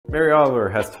Mary Oliver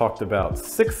has talked about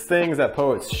 6 things that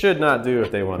poets should not do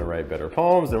if they want to write better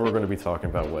poems, and we're going to be talking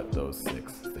about what those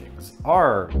 6 things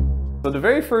are. So the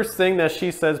very first thing that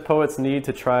she says poets need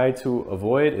to try to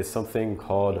avoid is something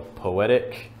called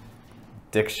poetic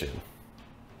diction.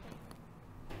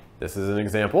 This is an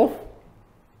example.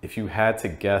 If you had to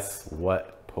guess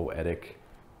what poetic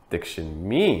diction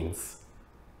means,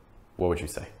 what would you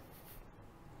say?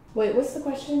 Wait, what's the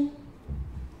question?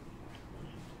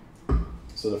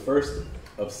 So the first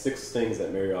of 6 things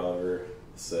that Mary Oliver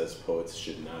says poets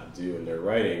should not do in their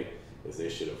writing is they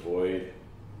should avoid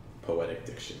poetic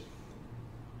diction.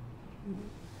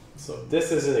 So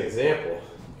this is an example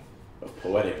of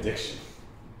poetic diction.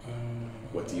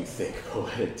 What do you think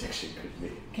poetic diction could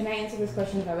be? Can I answer this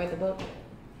question if I read the book?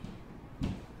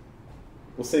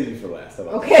 We'll save you for last. How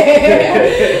about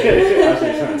Okay. I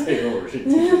should try to take over. She can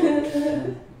teach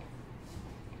you.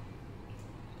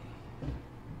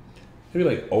 Maybe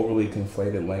like overly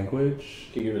conflated language.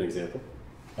 Can you give an example?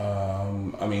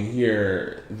 I mean,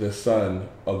 here, the sun,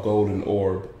 a golden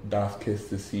orb, doth kiss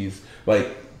the seas.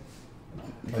 Like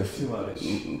too much.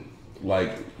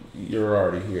 Like, you're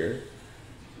already here.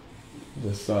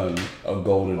 The sun, a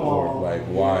golden orb. Like,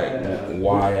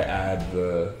 why add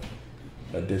the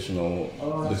additional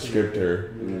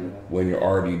descriptor when you're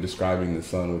already describing the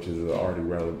sun, which is an already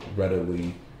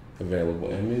readily available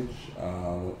image?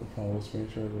 Upon whispering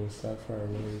with sapphire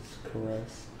waves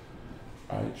caress,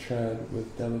 I tread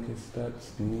with delicate steps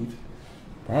beneath.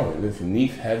 Probably this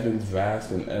beneath heaven's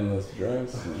vast and endless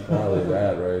dress. Probably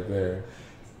that right there.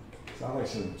 Sounds like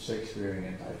some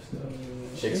Shakespearean type stuff.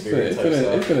 Shakespearean type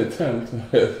It's stuff. an attempt.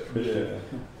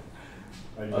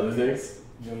 Yeah. Other things?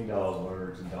 You need all those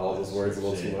words and All those words a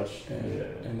little too much.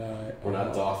 And We're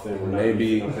not Dothan. We're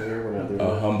maybe not we're not doing a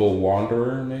that. humble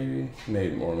wanderer, maybe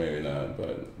or maybe not.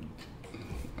 But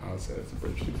I would say it's a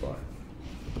bridge too far.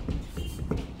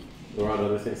 There are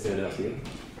other things stand out to you.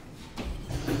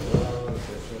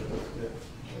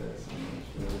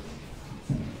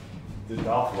 The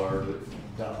Doffler.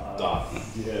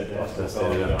 Doth. Yeah, Doth.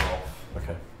 Doff.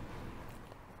 Okay.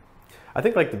 I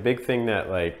think like the big thing that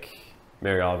like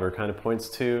Mary Oliver kind of points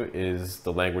to is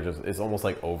the language is almost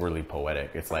like overly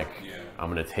poetic. It's like,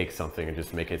 I'm going to take something and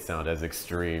just make it sound as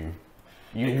extreme.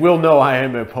 You will know I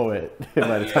am a poet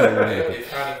by the time I make it. It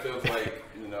kind of feels like,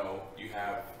 you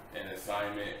have an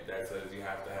assignment that says you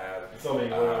have to have So many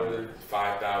words.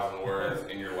 5,000 words,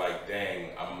 and you're like,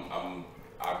 dang, I'm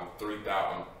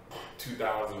 3,000,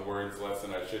 2,000 words less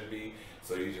than I should be.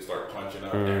 So you just start punching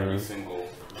up every single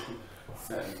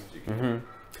sentence you can.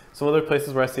 Some other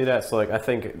places where I see that, so like I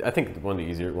think one of the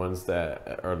easier ones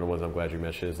that are the ones I'm glad you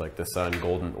mentioned is like the sun,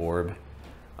 golden orb.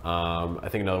 I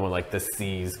think another one like the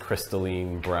sea's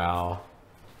crystalline brow.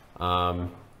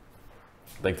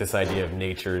 Like this idea of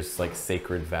nature's like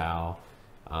sacred vow.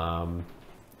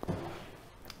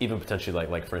 Even potentially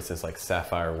like for instance like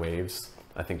sapphire waves.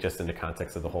 I think just in the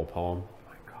context of the whole poem. Oh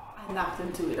my God. I knocked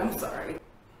into it. I'm sorry.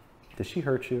 Did she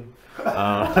hurt you?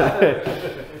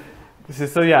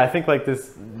 So yeah, I think like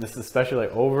this especially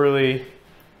like overly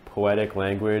poetic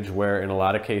language where in a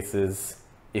lot of cases,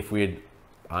 if we had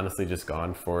honestly just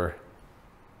gone for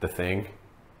the thing,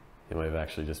 it might have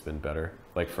actually just been better.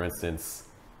 Like for instance,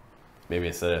 maybe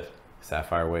instead of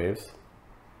sapphire waves,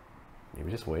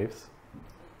 maybe just waves,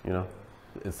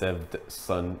 instead of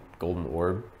sun, golden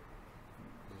orb,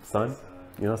 sun,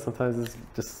 sometimes it's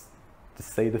just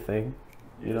say the thing,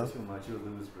 It's too much, you'll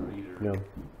lose the reader.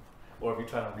 Or if you're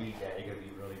trying to read that, it could be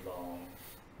really long.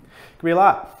 It could be a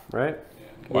lot, right?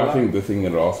 Well, I think the thing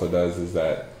that it also does is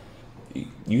that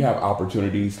you have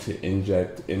opportunities to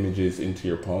inject images into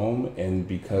your poem, and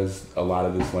because a lot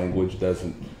of this language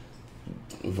doesn't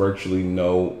virtually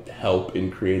no help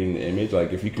in creating the image,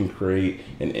 like if you can create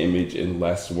an image in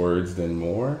less words than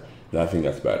more, then I think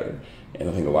that's better. And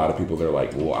I think a lot of people, they're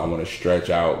like, well, I want to stretch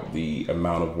out the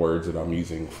amount of words that I'm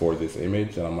using for this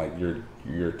image. And I'm like,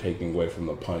 you're taking away from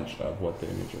the punch of what the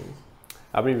image is.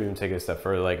 I would even take it a step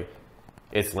further. Like,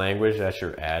 it's language that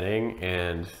you're adding,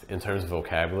 and in terms of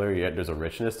vocabulary, there's a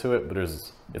richness to it, but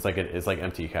it's like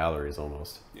empty calories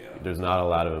almost. Yeah. There's not a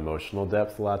lot of emotional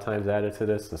depth a lot of times added to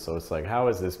this, and so it's like, how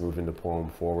is this moving the poem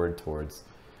forward towards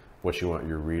what you want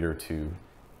your reader to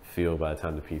feel by the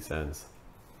time the piece ends?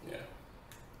 Yeah.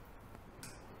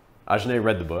 Ajane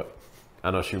read the book. I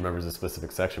don't know if she remembers a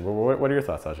specific section, but what are your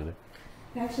thoughts, Ajane?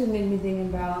 It actually made me think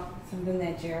about something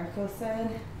that Jericho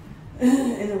said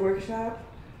in the workshop.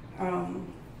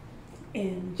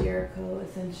 And Jericho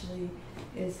essentially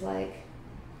is like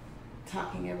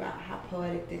talking about how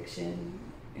poetic diction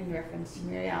in reference to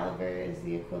Mary Oliver is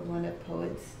the equivalent of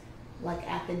poets like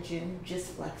at the gym, just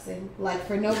flexing, like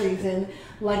for no reason,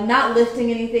 like not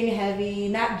lifting anything heavy,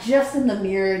 not just in the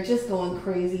mirror, just going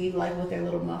crazy, like with their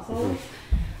little muscles.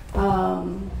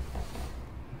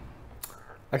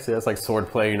 Actually, that's like sword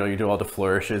play. You know, you do all the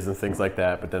flourishes and things like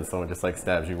that, but then someone just like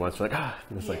stabs you once. You're like, ah,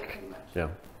 and it's like, yeah.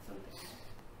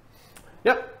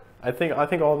 Yep. I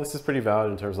think all this is pretty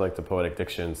valid in terms of like the poetic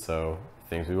diction. So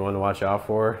things we want to watch out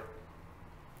for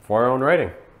our own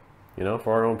writing, you know,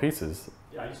 for our own pieces.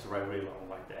 Yeah, I used to write really long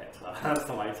like that. So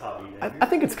somebody taught me that. I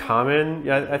think it's common.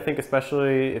 Yeah, I think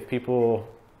especially if people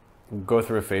go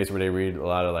through a phase where they read a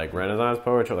lot of like Renaissance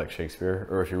poetry, like Shakespeare,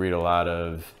 or if you read a lot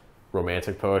of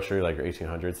romantic poetry, like your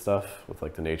 1800s stuff with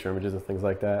like the nature images and things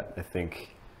like that. I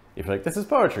think if you're like, this is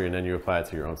poetry, and then you apply it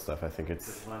to your own stuff, I think it's...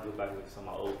 Just when I go back to some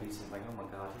of my old pieces, I'm like, oh my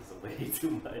God, this is way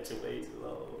too much, way too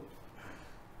low.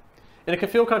 And it can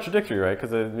feel contradictory, right?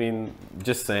 Because I mean,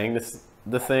 just saying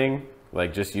the thing,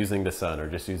 like just using the sun or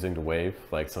just using the wave,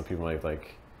 like some people might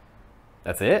like,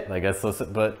 that's it? Like that's so,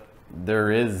 but there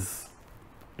is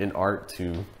an art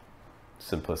to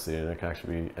simplicity, and it can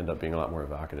actually end up being a lot more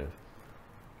evocative.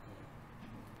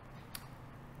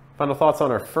 Final thoughts on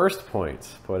our first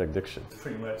point, poetic diction.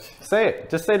 Pretty much. Say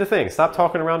it. Just say the thing. Stop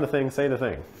talking around the thing. Say the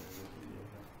thing.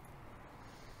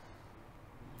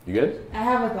 You good? I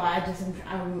have a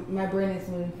thought. My brain is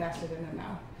moving faster than my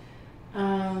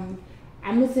mouth.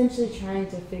 I'm essentially trying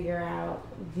to figure out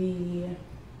the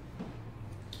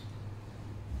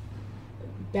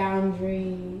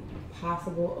boundary,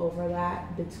 possible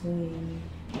overlap between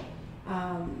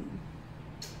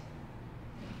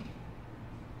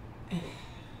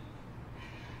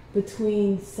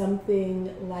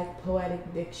something like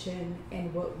poetic diction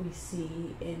and what we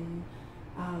see in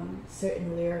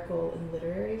certain lyrical and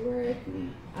literary work.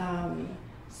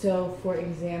 So, for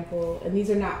example, and these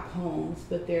are not poems,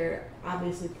 but they're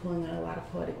obviously pulling on a lot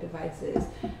of poetic devices.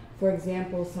 For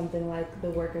example, something like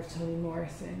the work of Toni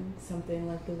Morrison, something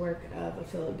like the work of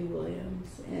Philip D.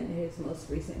 Williams and his most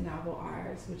recent novel,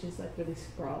 Ours, which is like really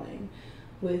sprawling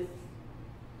with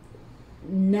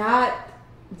not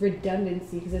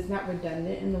redundancy, because it's not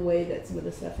redundant in the way that some of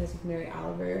the stuff is with Mary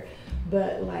Oliver,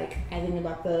 but like I think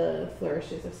about the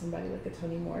flourishes of somebody like a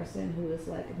Toni Morrison, who is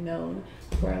like known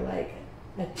for like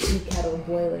a tea kettle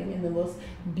boiling in the most,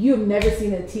 you have never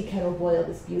seen a tea kettle boil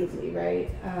this beautifully, right?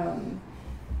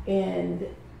 And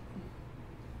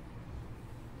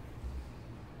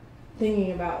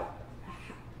thinking about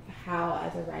how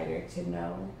as a writer to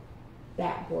know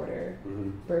that border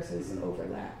versus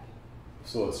overlap.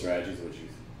 So what strategies would you,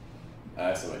 I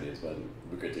have some ideas, but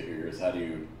we could take yours. How do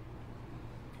you,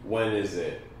 when is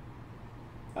it,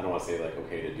 I don't want to say like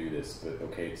okay to do this, but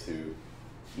okay to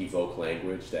evoke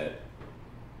language that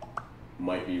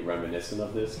might be reminiscent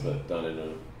of this, but done in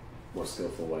a more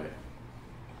skillful way?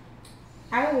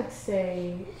 I would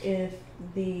say if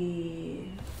the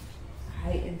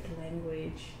heightened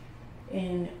language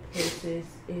in places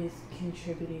is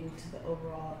contributing to the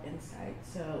overall insight.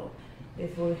 So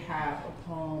if we have a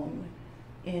poem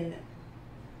in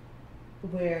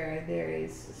where there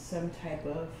is some type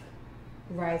of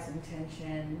rising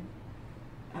tension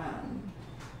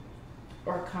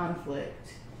or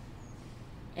conflict,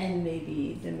 and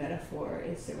maybe the metaphor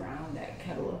is around that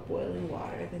kettle of boiling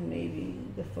water, then maybe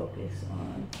the focus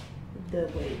on the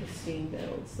way the steam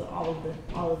builds. So all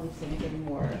of these things are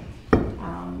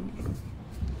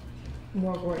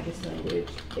more gorgeous language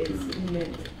is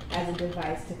meant as a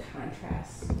device to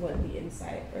contrast what the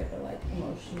insight or the like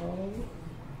emotional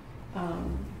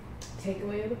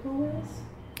takeaway of the poem is.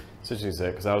 So you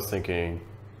said, because I was thinking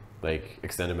like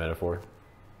extended metaphor,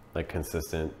 like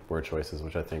consistent word choices,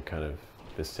 which I think kind of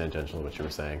is tangential to what you were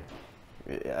saying.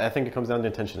 I think it comes down to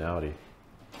intentionality.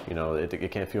 You know,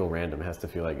 it can't feel random. It has to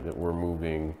feel like that we're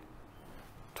moving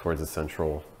towards a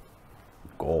central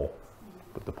goal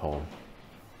with the poem.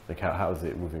 Like how is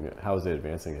it moving it? How is it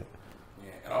advancing it?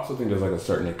 Yeah, I also think there's like a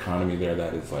certain economy there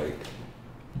that is like,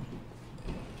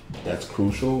 that's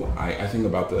crucial. I think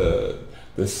about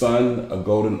the sun, a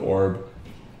golden orb,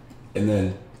 and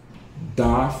then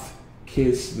doth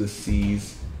kiss the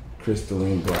sea's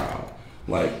crystalline brow.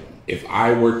 Like if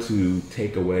I were to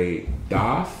take away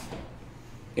doth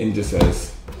and just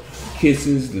says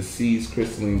kisses the sea's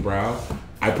crystalline brow,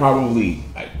 I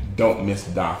don't miss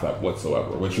doth up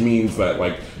whatsoever, which means that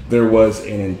like there was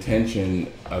an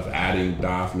intention of adding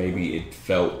doth. Maybe it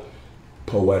felt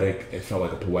poetic. It felt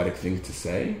like a poetic thing to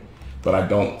say, but I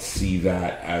don't see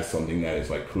that as something that is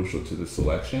like crucial to the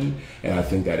selection. And I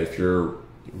think that if you're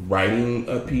writing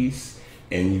a piece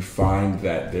and you find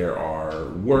that there are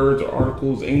words or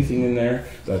articles, anything in there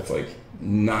that's like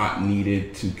not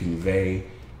needed to convey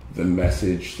the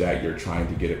message that you're trying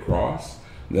to get across,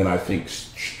 then I think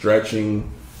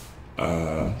stretching,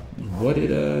 what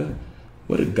did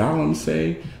Gollum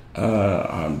say?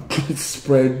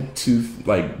 Spread too,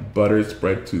 like butter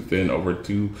spread too thin over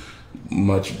too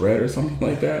much bread or something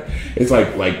like that. It's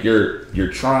like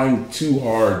you're trying too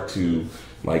hard to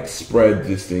like spread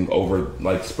this thing over,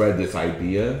 like spread this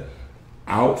idea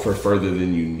out for further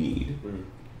than you need.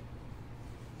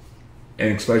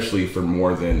 And especially for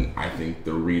more than I think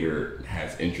the reader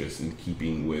has interest in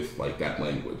keeping with like that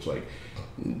language. Like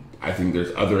I think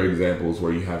there's other examples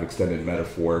where you have extended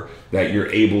metaphor that you're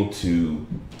able to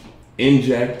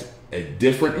inject a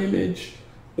different image,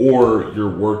 or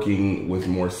you're working with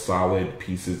more solid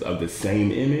pieces of the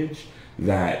same image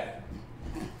that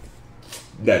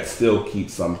still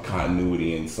keeps some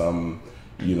continuity and some,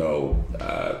 you know,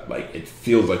 like it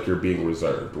feels like you're being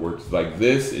reserved. Where it's like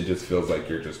this, it just feels like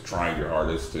you're just trying your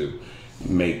hardest to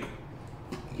make,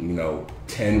 you know,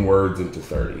 10 words into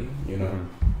 30, you know?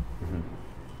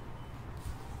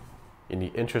 In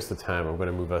the interest of time, I'm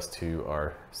going to move us to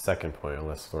our second point,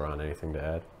 unless Laurent, anything to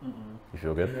add? You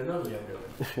feel good? Yeah, no, yeah, I'm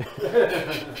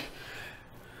good.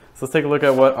 So let's take a look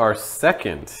at what our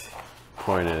second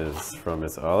point is from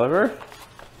Ms. Oliver.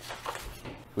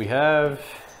 We have,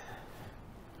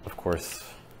 of course,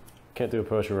 can't do a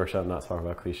poetry workshop and not talk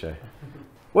about cliche.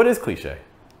 What is cliche?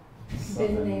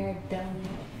 Been there, done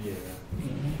it. Yeah.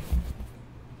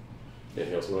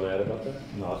 Anything else you want to add about that?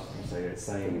 No, I was just gonna say it's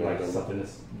saying like something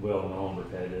that's well known,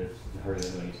 repetitive, heard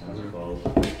it many times before.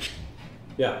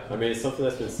 Yeah, I mean, it's something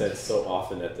that's been said so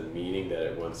often that the meaning that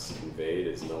it once conveyed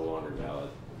is no longer valid.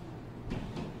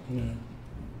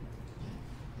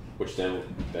 Which then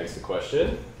begs the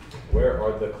question, where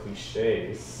are the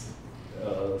cliches?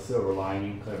 Silver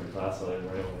lining, clever class, right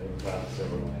away, without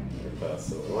silver lining. Without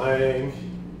silver lining.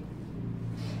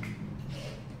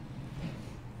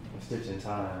 A stitch in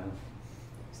time.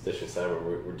 Stitch and time,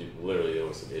 we're literally dealing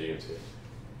with some idioms here.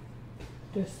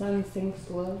 The sun sinks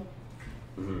low.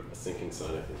 A sinking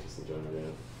sun, I think, just in general,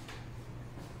 yeah.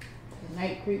 The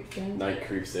night creeps in. Night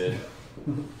creeps in.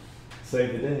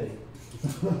 Save the day.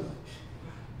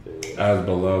 As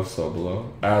below, so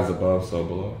below. As above, so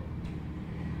below.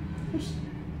 I'll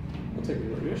take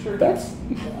your word. Yeah, sure.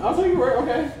 I'll take your word,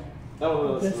 okay.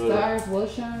 The stars will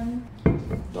shine.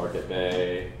 Dark at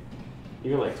bay.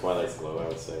 Even like Twilight's glow, I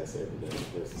would say. Save the day.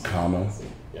 Comma.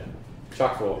 Yeah.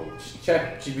 Chock full of them.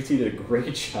 ChatGPT did a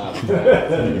great job of that.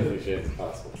 As many cliches as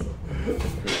possible. So,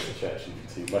 kudos to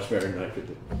ChatGPT. Much better than I could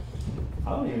do.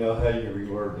 I don't even know how you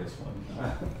reword this one.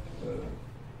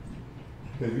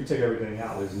 Because if you take everything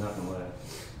out, there's nothing left.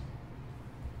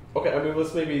 Okay, I mean,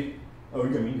 let's maybe. Oh,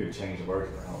 you could change the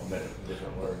words around, make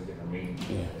different words, different meanings.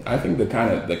 Yeah. I think the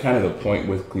kind of the point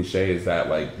with cliche is that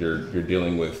like you're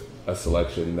dealing with a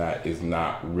selection that is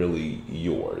not really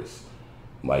yours.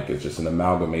 Like it's just an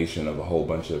amalgamation of a whole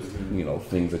bunch of you know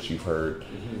things that you've heard,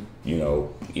 you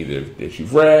know, either that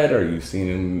you've read or you've seen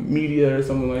in media or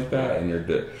something like that, and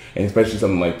and especially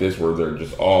something like this where they're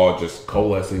just all just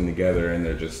coalescing together and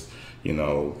they're just, you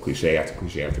know, cliche after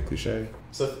cliche after cliche.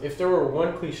 So if there were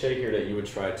one cliche here that you would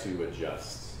try to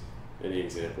adjust, any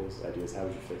examples, ideas, how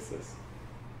would you fix this?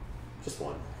 Just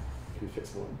one. Can you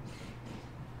fix one?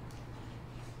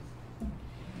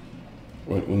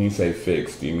 When you say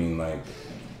fix, do you mean like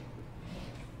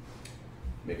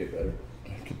Make it better.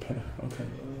 make it better? Okay.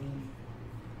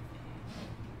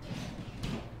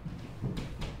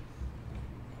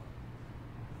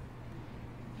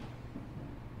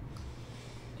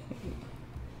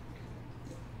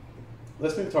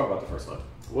 Let's maybe talk about the first one.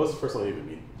 What was the first one you even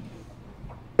mean?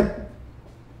 If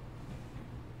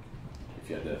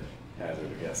you had to hazard a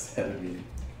guess, that would be.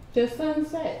 Just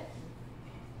sunset.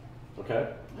 Okay.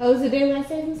 Oh, is it daylight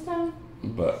savings time?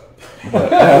 But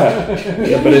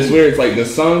yeah, but it's weird. It's like the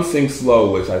sun sinks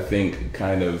low, which I think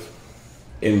kind of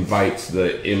invites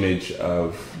the image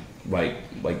of like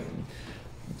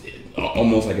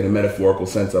almost like in a metaphorical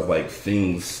sense of like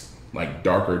things like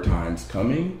darker times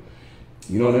coming.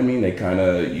 You know what I mean? They kind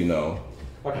of, you know.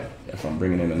 Okay. If I'm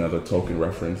bringing in another Tolkien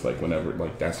reference, like whenever,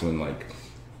 like that's when like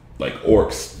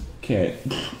orcs can't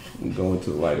go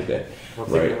into the light of day.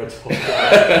 Right.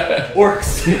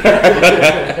 Orcs.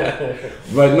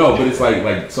 But no, but it's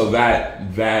like so that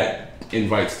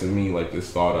invites to me like this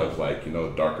thought of like, you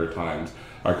know, darker times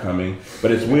are coming.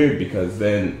 But it's weird because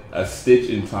then a stitch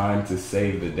in time to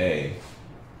save the day.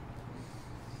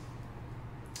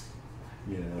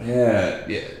 Yeah.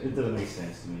 It doesn't make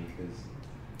sense to me because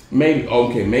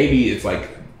maybe it's like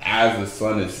as the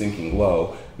sun is sinking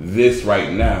low, this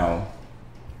right now,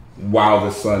 while the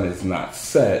sun is not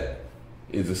set,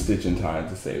 is a stitch in time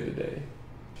to save the day.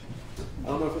 I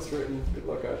don't know if it's written. Good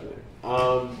luck, actually.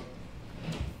 So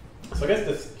I guess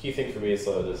the key thing for me is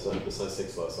the sun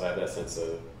sinks low. So I have that sense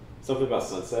of something about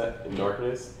sunset and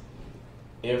darkness.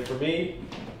 And for me,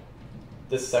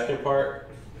 this second part,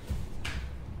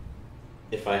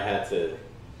 if I had to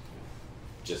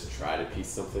just try to piece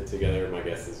something together, my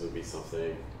guess is would be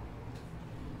something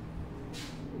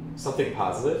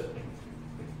positive.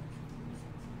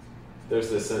 There's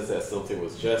this sense that something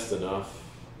was just enough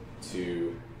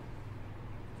to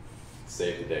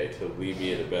save the day, to leave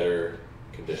me in a better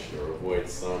condition or avoid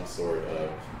some sort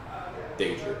of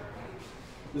danger.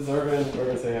 This is Irvin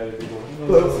say hi to people.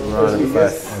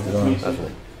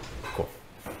 Cool.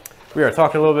 We are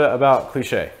talking a little bit about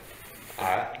cliche.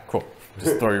 Cool.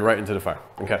 Just throw you right into the fire.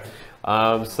 Okay.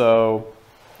 So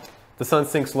the sun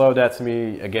sinks low, that to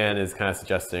me, again, is kind of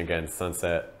suggesting, again,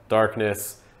 sunset,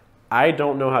 darkness. I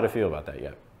don't know how to feel about that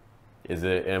yet.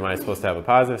 Am I supposed to have a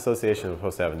positive association? Am I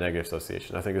supposed to have a negative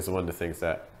association? I think this is one of the things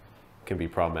that can be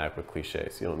problematic with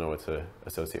cliches. You don't know what to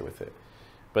associate with it.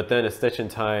 But then a stitch in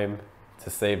time to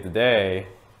save the day,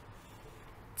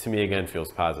 to me, again,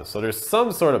 feels positive. So there's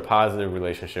some sort of positive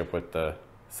relationship with the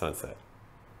sunset.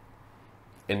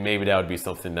 And maybe that would be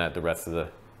something that the rest of the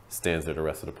stanza, the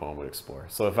rest of the poem would explore.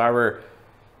 So if I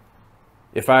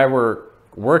were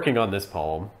working on this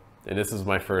poem, and this is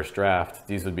my first draft,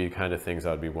 these would be the kind of things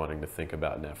I would be wanting to think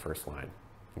about in that first line.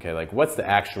 Okay, like what's the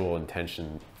actual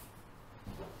intention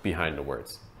behind the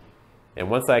words? And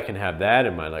once I can have that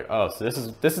in mind, like, oh, so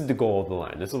this is the goal of the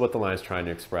line. This is what the line is trying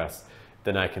to express.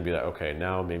 Then I can be like, okay,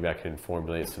 now maybe I can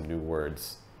formulate some new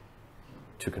words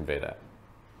to convey that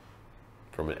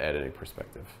from an editing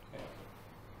perspective.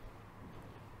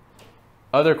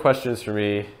 Other questions for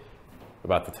me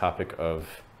about the topic of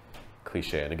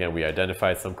cliche. And again, we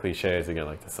identified some cliches, again,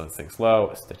 like the sun sinks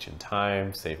low, a stitch in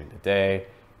time, saving the day,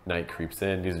 night creeps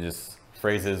in. These are just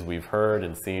phrases we've heard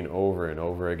and seen over and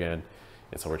over again.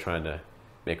 And so we're trying to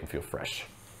make them feel fresh.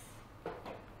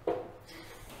 I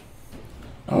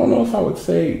don't know if I would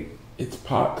say it's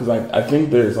pop, because I think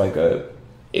there's like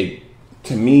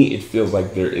to me, it feels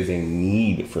like there is a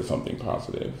need for something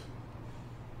positive.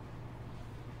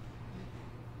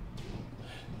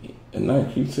 And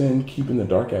night keeps in, keeping the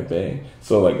dark at bay.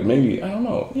 So like maybe, I don't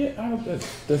know. Yeah,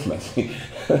 that's messy.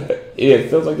 It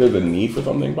feels like there's a need for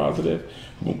something positive,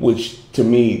 which to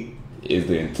me is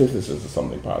the antithesis of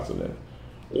something positive.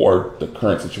 Or the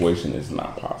current situation is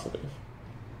not positive.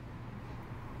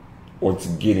 Or it's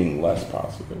getting less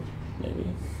positive, maybe.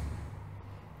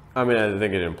 I mean, I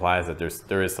think it implies that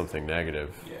there is something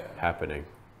negative happening,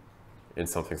 and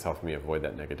something's helping me avoid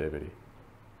that negativity.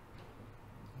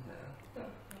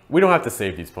 We don't have to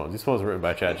save these poems. These poems are written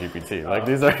by ChatGPT. Like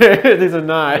these are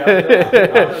not.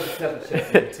 I stuff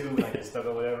too, like it's stuff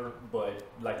or whatever. But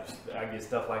like I get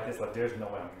stuff like this, like there's no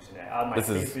way I'm using that. I might fix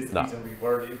this piece and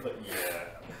reword it, but yeah.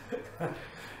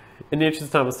 In the interest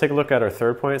of time, let's take a look at our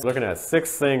third point. Looking at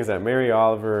 6 things that Mary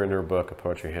Oliver in her book, A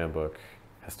Poetry Handbook,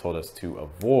 has told us to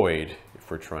avoid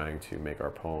if we're trying to make our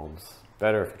poems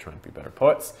better, if we're trying to be better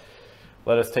poets.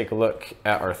 Let us take a look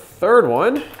at our third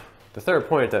one. The third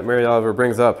point that Mary Oliver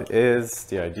brings up is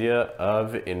the idea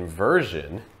of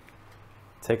inversion.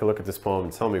 Take a look at this poem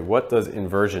and tell me, what does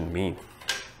inversion mean?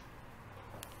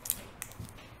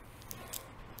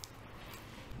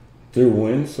 Through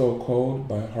winds so cold,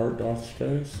 my heart doth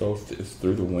stray. So it's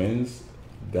through the winds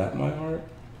that my heart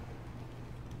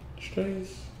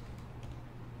strays.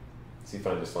 So you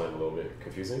find this line a little bit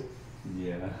confusing?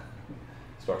 Yeah.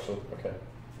 Structural? Okay.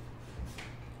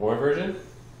 More inversion?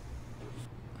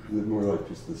 Is it more like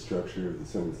just the structure of the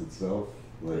sentence itself?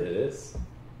 Like, It is.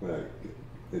 Like,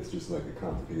 it's just like a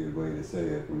complicated way to say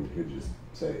it when you could just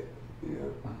say it, you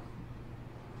know?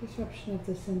 Disruption of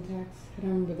the syntax. I don't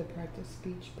remember the practice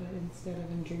speech, but instead of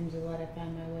in dreams of light, I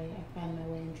find my way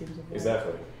in dreams of light.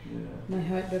 Exactly. Yeah. My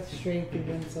heart doth stray through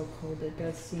wind so cold, it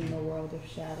does seem a world of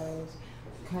shadows.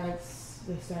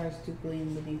 The stars do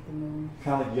gleam beneath the moon.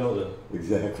 Kind of like Yoda.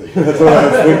 Exactly. That's what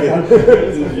I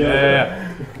was thinking.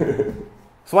 Yeah.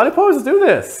 So why do poets do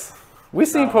this? We've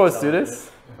seen poets do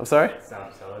this. I'm sorry?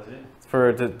 Sound intelligent.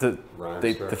 For to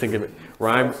think of it.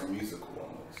 Rhyme. Musical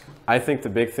almost. I think the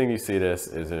big thing you see this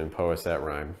is in poets that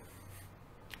rhyme.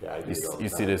 Yeah, I do You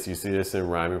see this in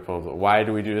rhyming poems. Why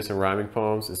do we do this in rhyming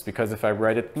poems? It's because if I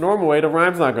write it the normal way, the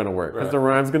rhyme's not going to work. Because the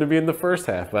rhyme's going to be in the first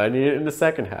half, but I need it in the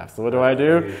second half. So what do I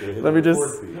do? Let me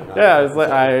just, it's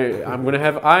like I'm going to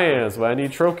have ions, but I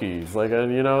need trochees. Like,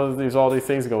 and you know, there's all these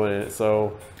things going in it.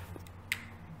 So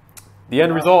the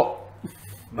end result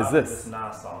is this. This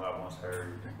Nas song I once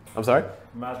heard. I'm sorry?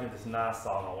 Reminds me of this Nas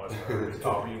song I once heard. It's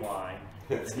called Rewind.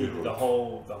 The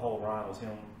whole rhyme was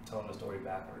him telling the story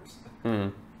backwards.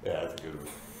 Mm-hmm. Yeah, that's a good one.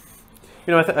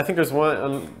 You know, I think there's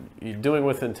one, you're doing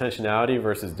with intentionality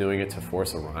versus doing it to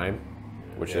force a rhyme,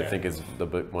 which I think is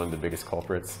one of the biggest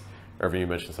culprits. Irving, you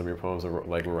mentioned some of your poems are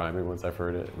like rhyming ones, I've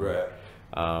heard it. Right.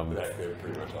 They're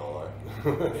pretty much all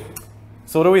are.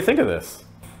 So what do we think of this?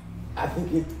 I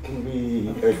think it can be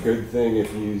a good thing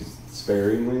if used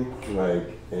sparingly,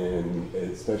 like, and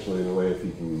especially in a way if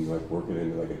you can like work it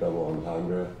into like a double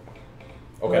entendre.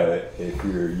 Okay. But if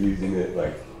you're using it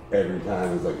like every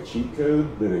time as like a cheat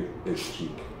code, then it's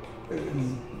cheap. I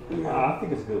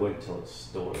think it's a good way to tell a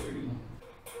story.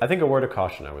 I think a word of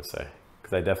caution, I would say,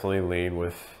 because I definitely lean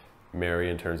with Mary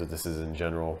in terms of this is in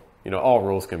general. You know, all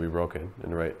rules can be broken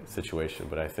in the right situation,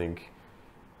 but I think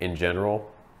in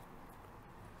general,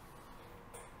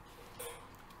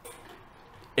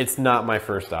 it's not my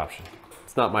first option.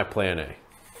 It's not my plan A.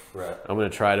 Right. I'm going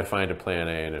to try to find a plan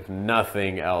A, and if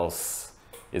nothing else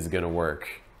is going to work,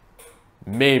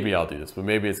 maybe I'll do this, but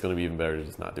maybe it's going to be even better to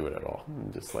just not do it at all.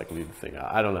 And just like leave the thing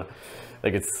out. I don't know.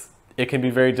 Like it can be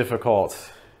very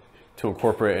difficult to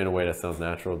incorporate in a way that sounds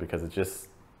natural because it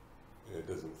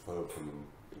doesn't flow from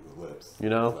the lips. You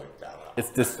know,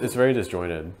 it's very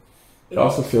disjointed. It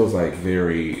also feels like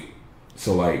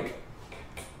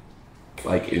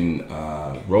like in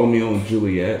Romeo and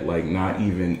Juliet, like not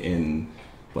even in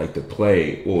like the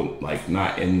play, well, like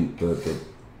not in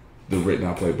the written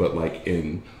out play, but like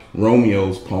in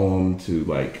Romeo's poem to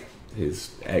like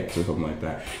his ex or something like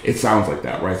that. It sounds like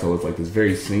that, right? So it's like this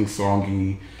very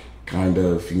sing-songy kind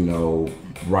of, you know,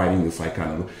 writing this like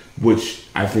kind of, which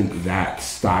I think that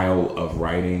style of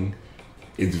writing,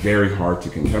 it's very hard to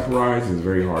contemporize. It's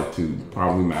very hard to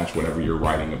probably match whatever you're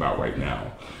writing about right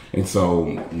now. And so,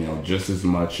 you know, just as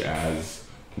much as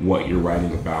what you're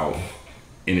writing about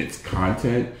in its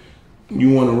content, you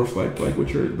want to reflect like what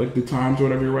you're, like the times or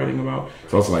whatever you're writing about.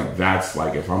 So it's like, that's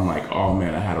like, if I'm like, oh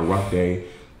man, I had a rough day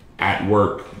at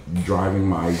work driving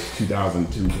my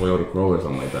 2002 Toyota Corolla or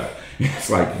something like that. It's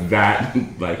like that,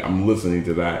 like I'm listening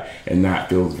to that and that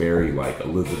feels very like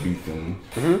Elizabethan,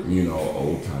 you know,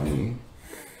 old timey.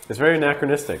 It's very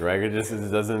anachronistic, right?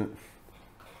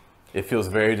 It feels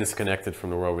very disconnected from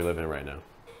the world we live in right now.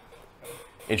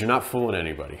 And you're not fooling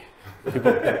anybody.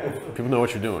 People know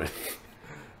what you're doing.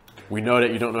 We know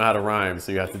that you don't know how to rhyme,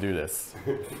 so you have to do this,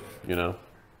 you know?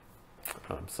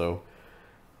 So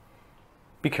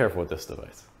be careful with this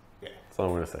device. Yeah. That's all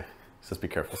I'm going to say. Just be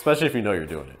careful, especially if you know you're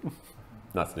doing it.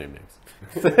 Not to name names.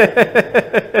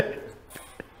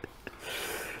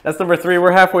 That's number 3.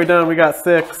 We're halfway done. We got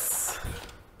 6.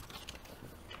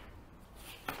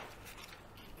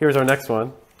 Here's our next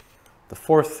one. The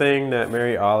 4th thing that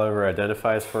Mary Oliver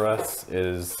identifies for us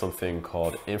is something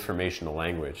called informational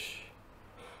language.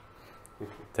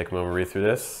 Take a moment to read through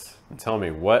this and tell me,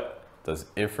 what does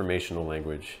informational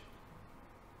language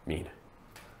mean?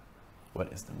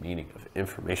 What is the meaning of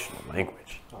informational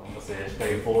language? I'm going to say it's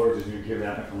straightforward, just you give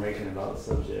out information about the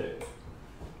subject.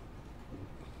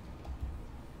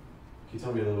 Can you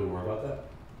tell me a little bit more about that?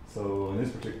 So in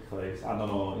this particular case, I don't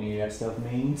know what any of that stuff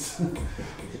means.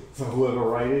 So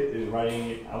whoever is writing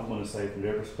it, I'm going to say from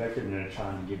their perspective, and they're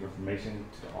trying to give information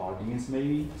to the audience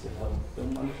maybe to help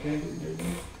them understand it maybe.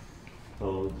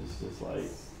 So it's just like,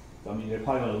 I mean, they're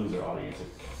probably going to lose their audience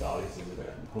if the audience is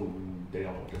who they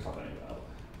don't know what they're talking about.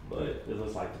 But it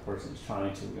looks like the person is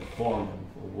trying to inform them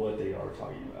of what they are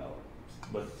talking about.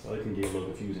 But so it can get a little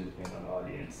confusing depending on the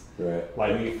audience. Right.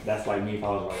 Like me, that's like me if I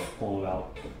was writing a poem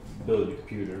about building a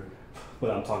computer,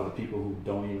 but I'm talking to people who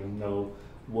don't even know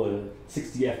what a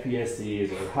 60 FPS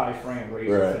is or high frame rate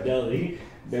or fidelity,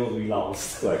 they will be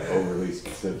lost. It's like overly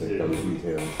specific on the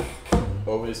details.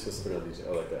 Overly specific on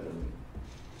detail. I like that.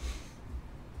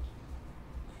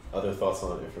 Other thoughts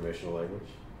on informational language?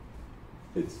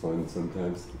 It's fun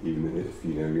sometimes, even if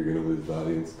you know you're going to lose the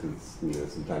audience, because you know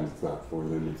sometimes it's not for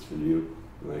them, it's for you,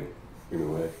 like in a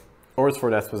way. Or it's for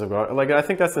that specific audience. Like I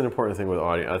think that's an important thing with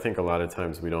audience. I think a lot of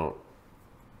times we don't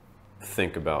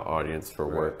think about audience for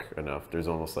work enough. There's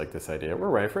almost like this idea we're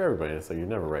writing for everybody. It's like you're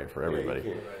never writing for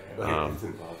everybody.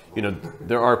 You know,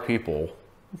 there are people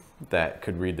that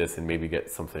could read this and maybe get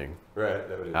something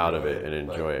out of it and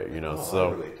enjoy it. You know, so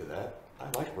I relate to that. I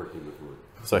like working with work.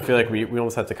 So I feel like we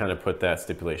almost have to kind of put that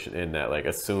stipulation in that, like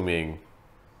assuming,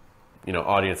 you know,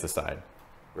 audience aside.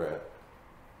 Right.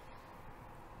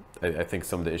 I think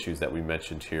some of the issues that we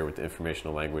mentioned here with the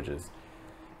informational languages,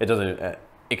 it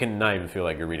can not even feel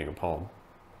like you're reading a poem.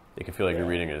 It can feel like you're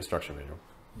reading an instruction manual.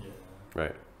 Yeah.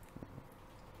 Right.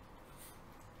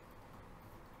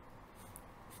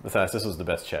 Besides, this was the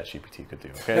best chat GPT could do.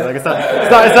 Okay, like it's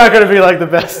not going to be like the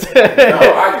best. No,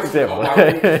 I just think about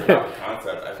the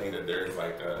concept. I think that there's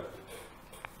like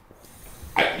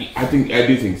I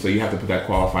do think so. You have to put that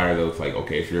qualifier though. It's like,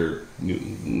 okay, if you're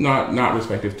not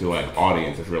respective to like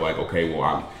audience, if you're like, okay,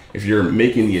 well, if you're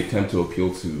making the attempt to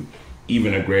appeal to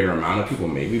even a greater amount of people,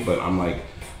 maybe. But I'm like,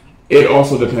 it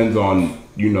also depends on,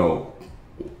 you know,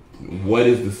 what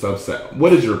is the subset?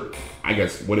 What is your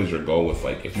goal with,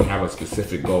 like, if you have a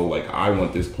specific goal, like I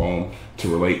want this poem to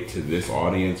relate to this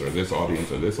audience or this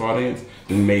audience or this audience,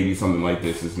 then maybe something like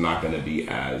this is not going to be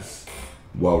as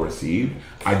well received.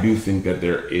 I do think that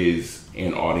there is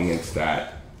an audience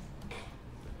that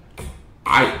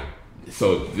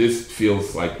so this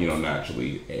feels like, you know,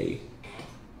 naturally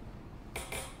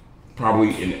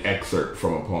probably an excerpt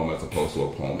from a poem as opposed to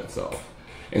a poem itself.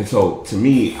 And so to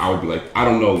me, I would be like, I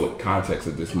don't know what context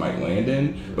that this might land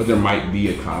in, but there might be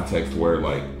a context where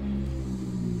like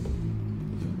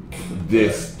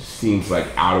this seems like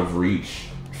out of reach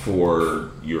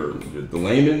for the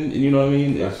layman, you know what I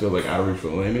mean? It feels like out of reach for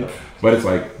the layman. But it's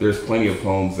like there's plenty of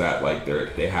poems that like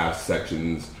they have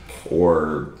sections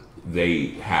or they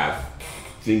have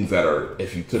things that are,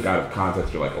 if you took out of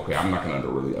context, you're like, okay, I'm not gonna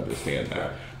really understand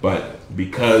that. But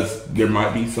because there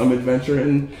might be some adventure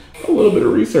in a little bit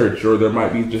of research, or there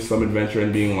might be just some adventure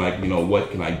in being like, you know, what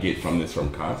can I get from this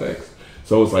from context?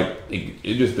 So it's like,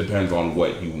 it just depends on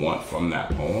what you want from that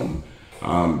poem.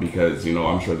 Because, you know,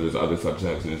 I'm sure there's other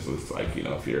subsections. It's like, you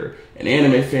know, if you're an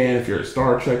anime fan, if you're a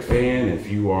Star Trek fan, if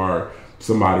you are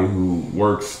somebody who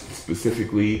works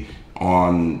specifically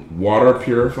on water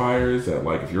purifiers, that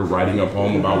like if you're writing a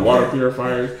poem about water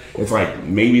purifiers, it's like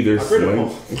maybe there's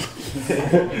things,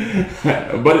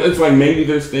 but it's like maybe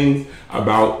there's things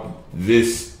about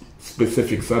this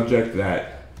specific subject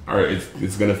that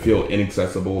it's going to feel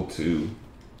inaccessible to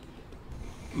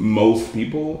most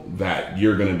people, that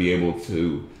you're going to be able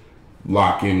to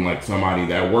lock in like somebody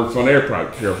that works on air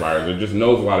purifiers or just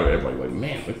knows a lot of it. Like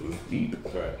man, this is deep,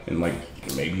 and like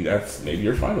maybe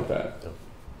you're fine with that.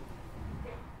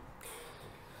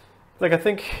 Like, I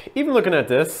think even looking at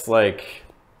this, like,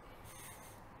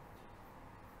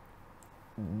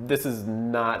 this is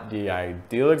not the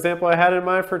ideal example I had in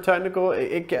mind for technical.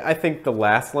 I think the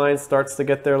last line starts to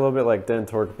get there a little bit, like, then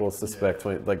torqueable suspect,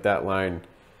 like that line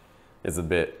is a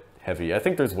bit heavy. I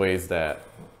think there's ways that,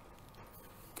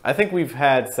 I think we've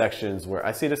had sections where,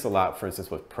 I see this a lot, for instance,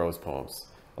 with prose poems.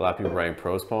 A lot of people writing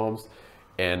prose poems,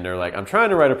 and they're like, I'm trying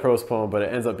to write a prose poem, but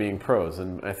it ends up being prose.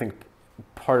 And I think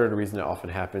part of the reason it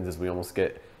often happens is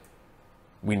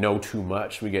we know too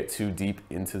much, we get too deep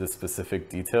into the specific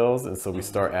details, and so we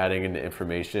start adding in the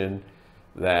information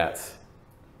that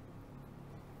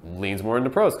leans more into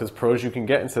prose, because prose you can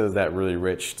get into that really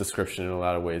rich description in a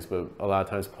lot of ways, but a lot of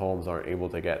times poems aren't able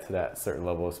to get to that certain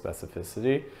level of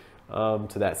specificity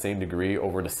to that same degree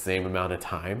over the same amount of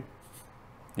time,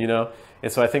 you know?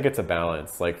 And so I think it's a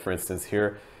balance. Like, for instance,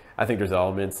 here, I think there's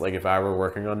elements, like if I were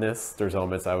working on this, there's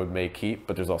elements I may keep,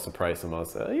 but there's also probably some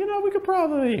else that, you know, we could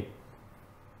probably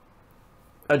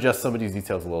adjust some of these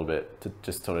details a little bit to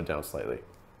just tone it down slightly.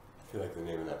 I feel like the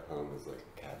name of that poem is like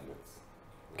Cabinets.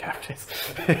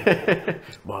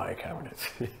 Cabinets. My cabinets.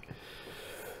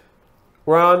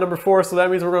 We're on number 4, so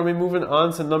that means we're going to be moving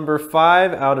on to number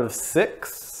 5 out of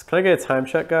 6. Can I get a time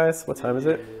check, guys? What time is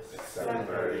it?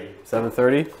 7:30.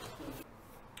 7:30?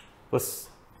 Let's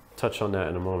touch on that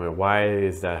in a moment. Why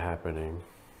is that happening?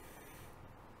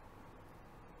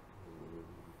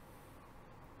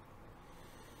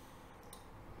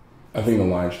 I think the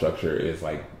line structure is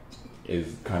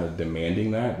kind of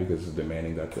demanding that, because it's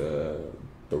demanding that the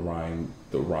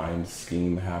rhyme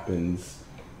scheme happens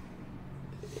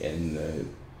in the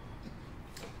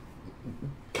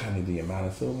kind of the amount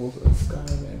of syllables of sky,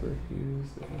 amber hues,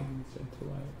 the gentle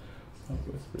light.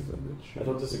 I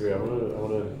don't disagree. I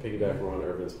want to piggyback more on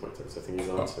Urban's point there, so I think he's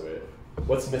onto it.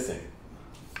 What's missing?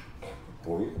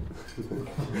 Point.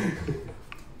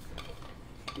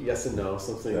 Yes and no.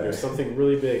 There's something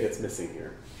really big that's missing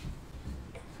here.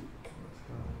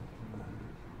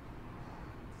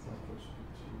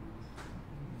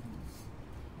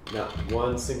 Not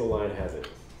one single line has it.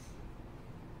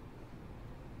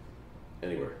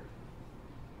 Anywhere.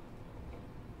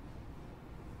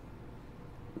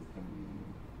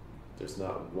 There's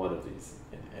not one of these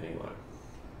in any line.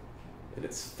 And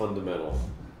it's fundamental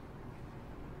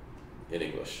in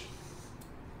English.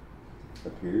 A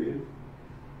period?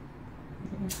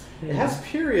 It has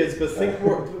periods, but think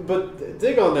more. But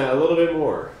dig on that a little bit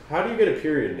more. How do you get a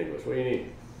period in English? What do you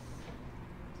need?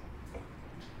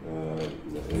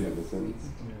 Nothing of a sentence.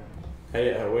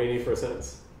 Hey, what do you need for a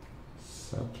sentence?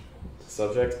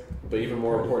 Subject. But even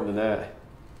more important than that.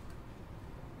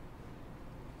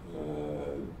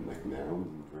 Like nouns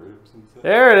and verbs and stuff.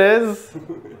 There it is.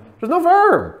 There's no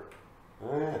verb.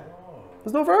 Oh yeah.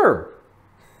 There's no verb.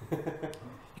 You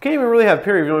can't even really have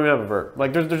period if you don't even have a verb.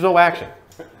 Like there's no action.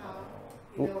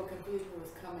 You know what confusion was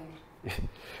coming.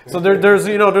 So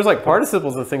there's like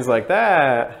participles and things like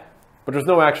that, but there's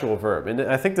no actual verb. And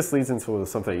I think this leads into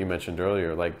something that you mentioned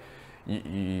earlier. Like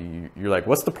you're like,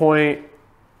 what's the point?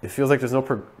 It feels like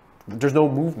there's no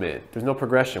movement. There's no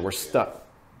progression. We're stuck.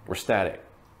 We're static.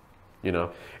 You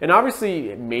know? And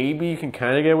obviously, maybe you can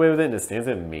kind of get away with it in a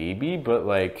stanza, maybe, but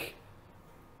like,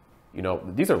 you know,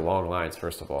 these are long lines,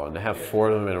 first of all, and to have 4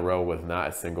 of them in a row with not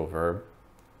a single verb,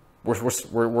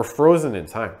 we're frozen in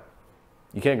time.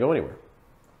 You can't go anywhere.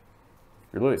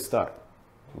 You're literally stuck.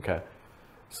 Okay.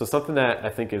 So something that I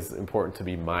think is important to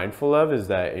be mindful of is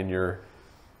that in your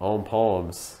own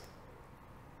poems,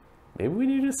 maybe we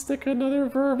need to stick another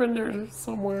verb in there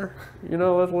somewhere. You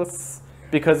know, let's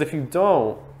because if you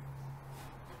don't,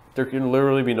 there can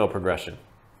literally be no progression.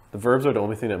 The verbs are the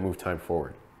only thing that move time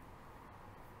forward.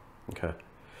 Okay.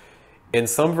 And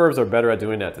some verbs are better at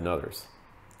doing that than others.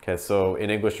 Okay, so in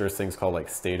English there's things called like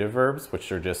stative verbs,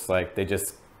 which are just like, they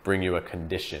just bring you a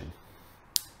condition.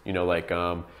 You know, like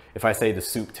if I say the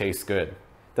soup tastes good,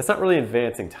 that's not really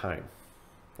advancing time.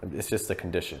 It's just a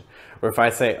condition. Or if I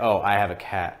say, oh, I have a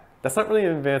cat, that's not really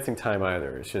advancing time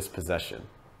either. It's just possession.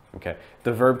 Okay.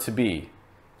 The verb to be,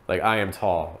 like I am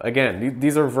tall. Again,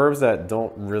 these are verbs that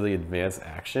don't really advance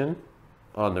action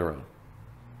on their own.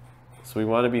 So we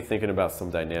want to be thinking about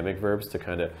some dynamic verbs to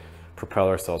kind of propel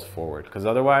ourselves forward. Because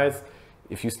otherwise,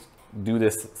 if you do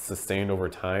this sustained over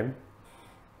time,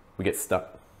 we get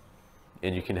stuck.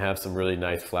 And you can have some really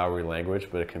nice flowery language,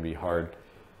 but it can be hard.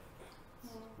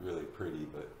 Really pretty,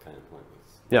 but kind of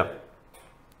pointless. Yeah.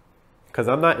 Because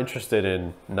I'm not interested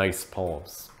in nice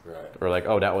poems. Right. Or like,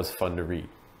 oh, that was fun to read.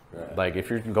 Right. Like if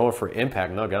you're going for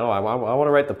impact, no, I want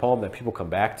to write the poem that people come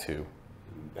back to.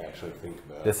 Actually think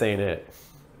about This ain't it. It's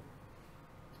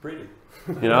pretty.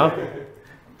 You know?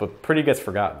 But pretty gets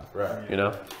forgotten. Right. You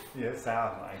know? Yeah, it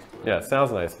sounds nice. But Yeah, it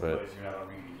sounds nice, but you're not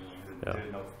really using it. Yeah.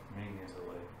 There's no meaning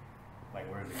to it.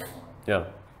 Like, where's it going? yeah.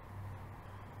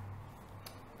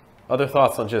 Other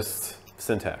thoughts on just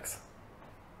syntax?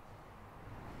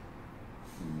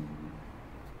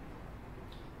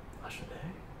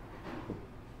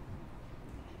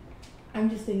 I'm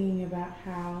just thinking about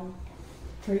how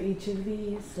for each of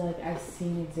these, like I've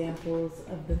seen examples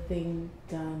of the thing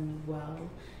done well.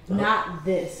 Not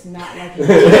this, not like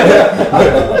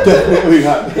Definitely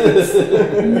not this.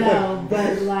 no,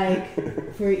 but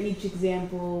like for each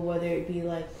example, whether it be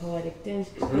like poetic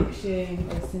diction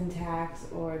or syntax,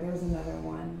 or there was another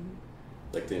one.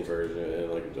 Like the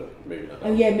inversion, like maybe not.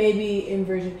 Oh yeah, maybe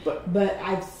inversion. But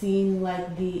I've seen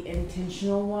like the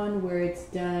intentional one where it's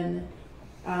done,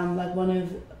 like one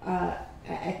of an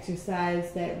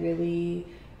exercise that really,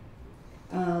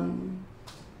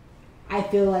 I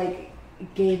feel like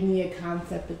gave me a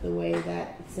concept of the way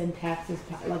that syntax is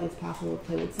like it's possible to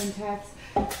play with syntax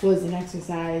was an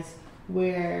exercise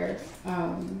where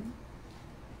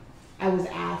I was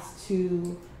asked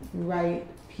to write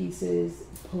pieces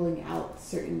pulling out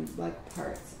certain like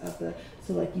parts of the,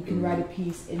 so like you can write a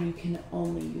piece and you can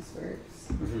only use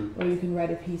verbs, or you can write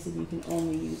a piece and you can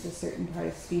only use a certain part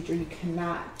of speech, or you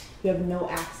have no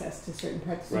access to certain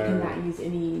parts, so you cannot use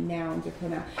any nouns or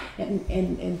pronouns,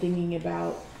 and thinking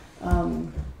about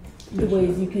the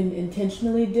ways you can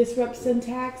intentionally disrupt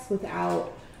syntax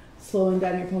without slowing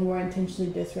down your poem, or intentionally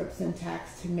disrupt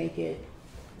syntax to make it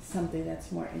something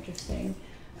that's more interesting.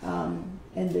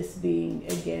 And this being,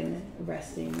 again,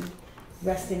 resting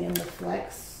in the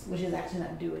flex, which is actually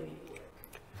not doing any work.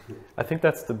 I think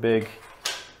that's the big,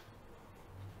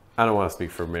 I don't want to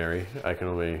speak for Mary. I can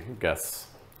only guess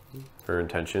her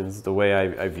intentions. The way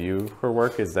I view her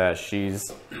work is that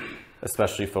she's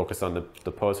especially focused on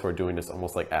the poets who are doing this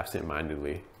almost like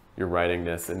absent-mindedly. You're writing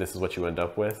this and this is what you end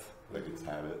up with. Like it's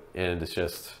habit. And it's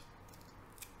just,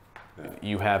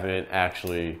 you haven't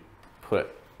actually put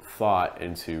thought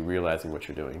into realizing what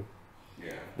you're doing.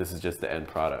 Yeah. This is just the end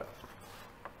product.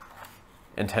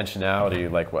 Intentionality,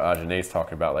 like what Ajay's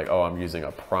talking about, like, oh, I'm using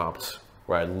a prompt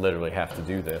where I literally have to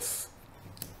do this.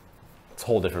 It's a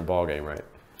whole different ballgame, right?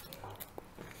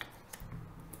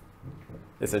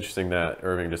 It's interesting that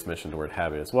Irving just mentioned the word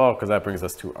habit as well, because that brings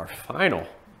us to our final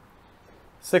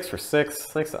 6 for 6.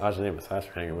 Thanks to Ajay Massage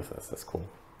for hanging with us. That's cool.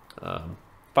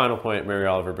 Final point, Mary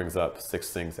Oliver brings up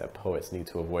 6 things that poets need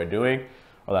to avoid doing.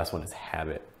 Our last one is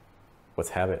habit.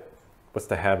 What's habit? What's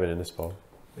the habit in this poem?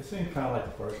 It seems kind of like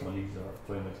the first one. These are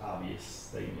pretty much obvious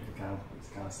statements. It's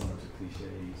kind of similar to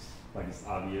cliches. Like it's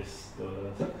obvious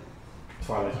the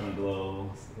twilight's gonna glow.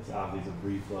 It's obvious the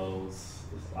breeze flows.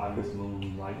 It's obvious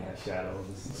moon, light, and shadows.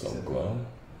 So glow.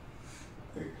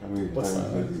 Like, how many What's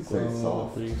times does he say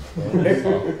soft?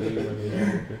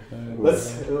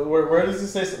 Where does it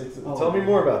say? Tell me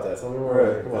more about that. Tell me more.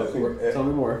 Right. Come on, I think tell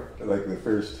me more. Like the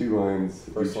first 2 lines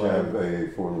First each line. have a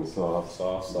form of soft.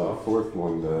 Soft, The soft. 4th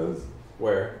one does.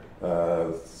 Where?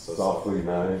 Softly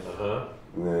nice. Uh-huh.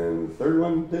 And then the 3rd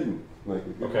one didn't. Like a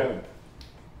good Okay. vibe.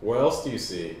 What else do you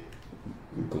see?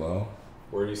 Glow.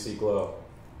 Where do you see glow?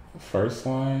 First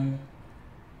line,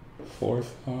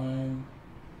 4th line.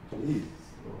 Jeez,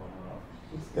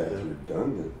 this guy's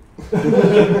redundant.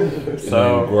 And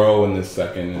So- then grow in the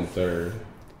 2nd and 3rd.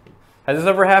 Has this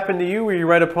ever happened to you where you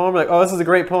write a poem like, oh, this is a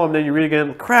great poem, then you read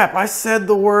again, crap, I said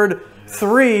the word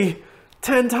 3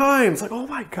 10 times. Like, oh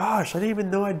my gosh, I didn't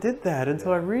even know I did that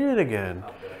until I read it again.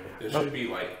 There should be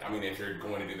like, I mean, if you're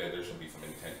going to do that, there should be some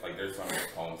intent. Like, there's some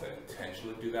poems that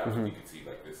intentionally do that, but you can see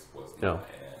like this was not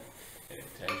an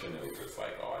intention. It was just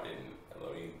like, oh, I didn't.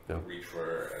 Let me reach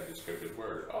for a descriptive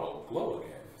word. Oh, glow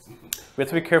again. We have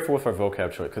to be careful with our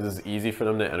vocab choice because it's easy for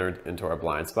them to enter into our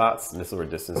blind spots, and this is where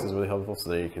distance is really helpful. So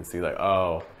then you can see like,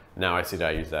 oh, now I see that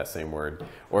I use that same word.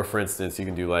 Or for instance, you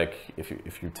can do like if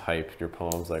you type your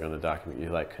poems like on a document, you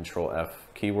like Control F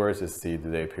keywords to see do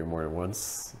they appear more than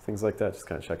once, things like that. Just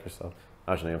kind of check yourself.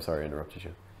 Ajani, I'm sorry I interrupted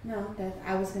you. No,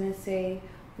 I was gonna say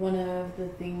one of the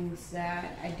things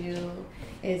that I do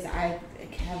is I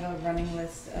have a running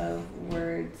list of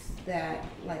words that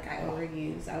like I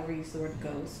overuse. I overuse the word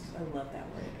ghost. I love that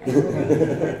word. I overuse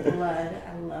the word blood.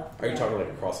 I love blood. Are you talking like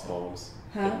across poems?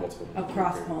 Huh? Like multiple?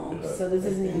 Across poems. So this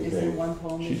isn't even just in one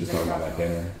poem. She's this just is talking about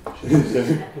across that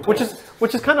dinner.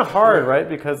 Which is kind of hard, right?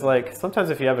 Because like sometimes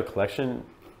if you have a collection,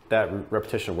 that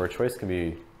repetition of word choice can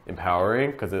be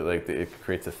empowering because it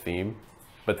creates a theme.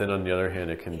 But then on the other hand,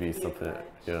 it can be something that,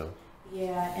 you know.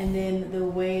 Yeah, and then the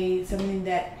way something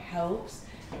that helps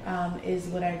is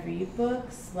when I read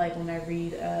books, like when I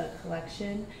read a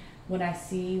collection, when I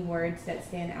see words that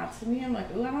stand out to me, I'm like,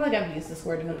 ooh, I don't think I've used this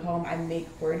word in a poem. I make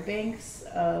word banks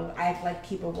I like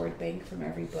keep a word bank from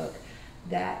every book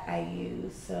that I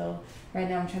use. So right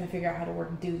now I'm trying to figure out how to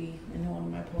work duty into one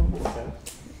of my poems. I'm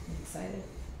excited.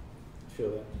 I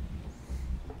feel that.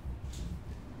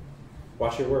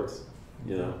 Watch your words,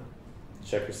 you know,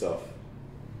 check yourself.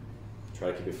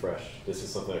 Try to keep it fresh. This is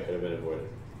something that could have been avoided.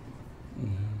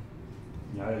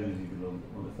 Yeah, I usually do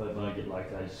when I get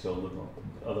like that, I just go look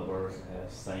at other words that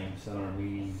have same similar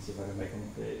meanings, see if I can make them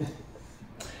fit.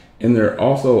 And they're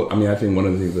also, I mean, I think one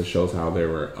of the things that shows how they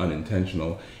were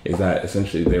unintentional is that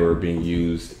essentially they were being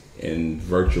used in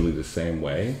virtually the same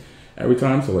way every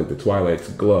time. So like the twilights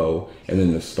glow and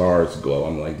then the stars glow.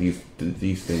 I'm like, these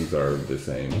things are the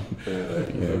same.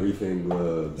 Everything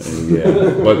glows. And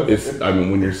yeah, but it's, I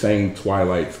mean, when you're saying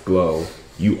twilights glow,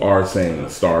 you are saying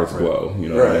stars glow, you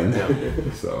know what I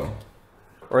mean? So.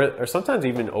 Or sometimes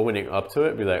even opening up to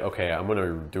it, be like, okay, I'm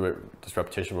gonna do it this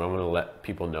repetition where I'm gonna let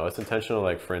people know it's intentional.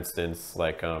 Like for instance,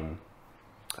 like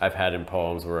I've had in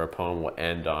poems where a poem will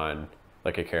end on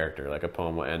like a character, like a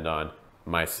poem will end on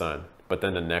my son, but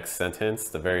then the next sentence,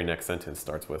 the very next sentence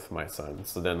starts with my son.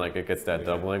 So then like it gets that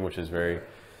doubling, which is very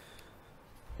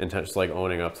intentional, like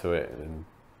owning up to it and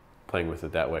playing with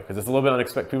it that way. Because it's a little bit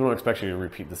unexpected. People don't expect you to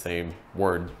repeat the same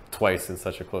word twice in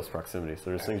such a close proximity.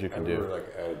 So there's things you can do. I remember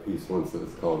like I had a piece once that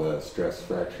was called Stress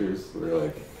Fractures, where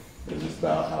like it was just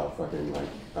about how fucking like,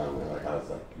 I don't know, like I was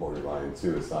like borderline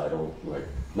suicidal, like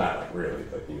not like really,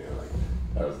 but you know, like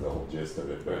that was the whole gist of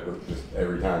it. But it was just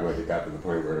every time like it got to the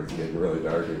point where it was getting really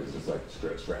dark, it was just like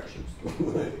stress fractures.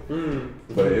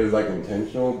 But it was like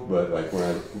intentional, but like when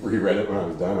I reread it when I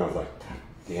was done, I was like,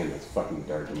 damn, that's fucking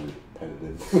dark and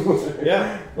repetitive.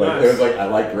 Yeah. Like Nice. it was like I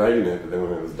liked writing it, but then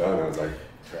when it was done, I was like,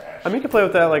 trash. I mean, you can play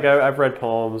with that. Like I've read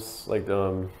poems. Like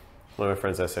one of my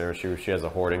friends, Sarah, she has a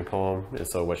hoarding poem, and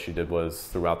so what she did was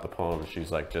throughout the poem,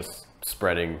 she's like just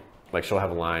spreading. Like she'll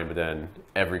have a line, but then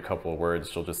every couple of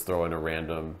words, she'll just throw in a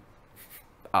random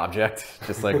object,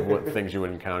 just like what things you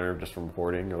would encounter just from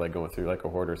hoarding or like going through like a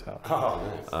hoarder's house, Oh,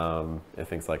 nice. and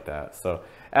things like that. So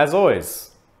as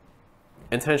always,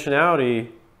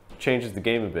 intentionality changes the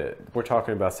game a bit. We're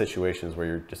talking about situations where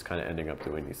you're just kind of ending up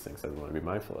doing these things that we want to be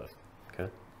mindful of.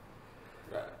 Okay.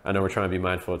 Right. I know we're trying to be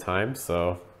mindful of time,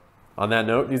 so on that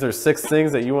note, these are 6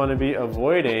 things that you want to be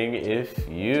avoiding if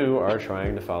you are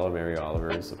trying to follow Mary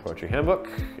Oliver's Poetry Handbook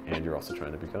and you're also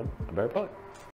trying to become a better poet.